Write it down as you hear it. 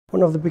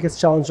One of the biggest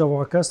challenges of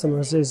our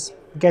customers is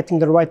getting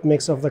the right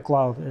mix of the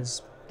cloud,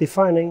 is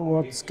defining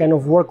what kind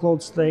of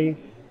workloads they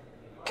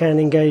can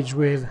engage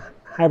with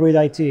hybrid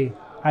IT,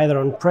 either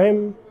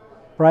on-prem,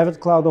 private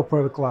cloud or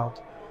public cloud.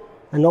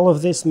 And all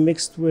of this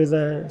mixed with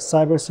a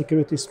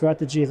cybersecurity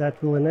strategy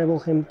that will enable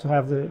him to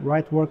have the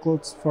right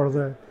workloads for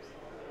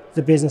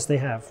the business they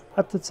have.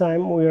 At the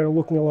time, we are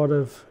looking at a lot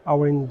of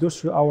our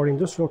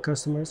industrial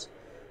customers.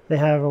 They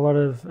have a lot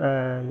of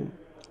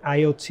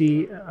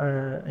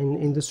IoT in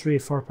Industry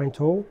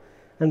 4.0,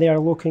 and they are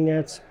looking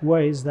at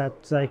ways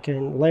that they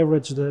can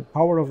leverage the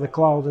power of the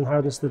cloud and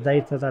harness the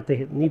data that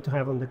they need to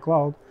have on the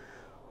cloud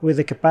with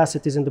the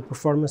capacities and the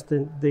performance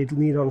that they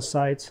need on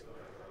site,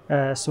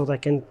 so they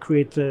can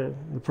create the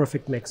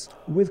perfect mix.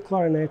 With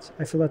Claranet,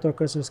 I feel that our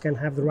customers can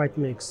have the right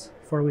mix.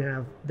 For we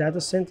have data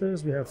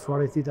centers, we have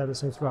 40 data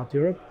centers throughout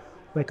Europe.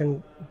 We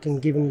can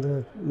give them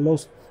the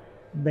most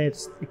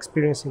best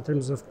experience in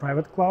terms of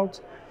private cloud.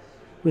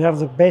 We have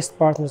the best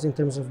partners in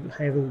terms of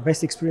having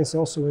best experience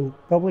also in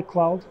public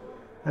cloud,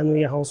 and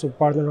we are also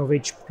partner of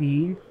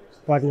HP,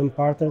 platinum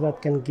partner,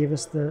 that can give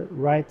us the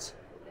right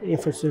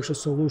infrastructure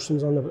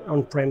solutions on the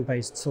on-prem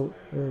based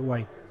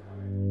way.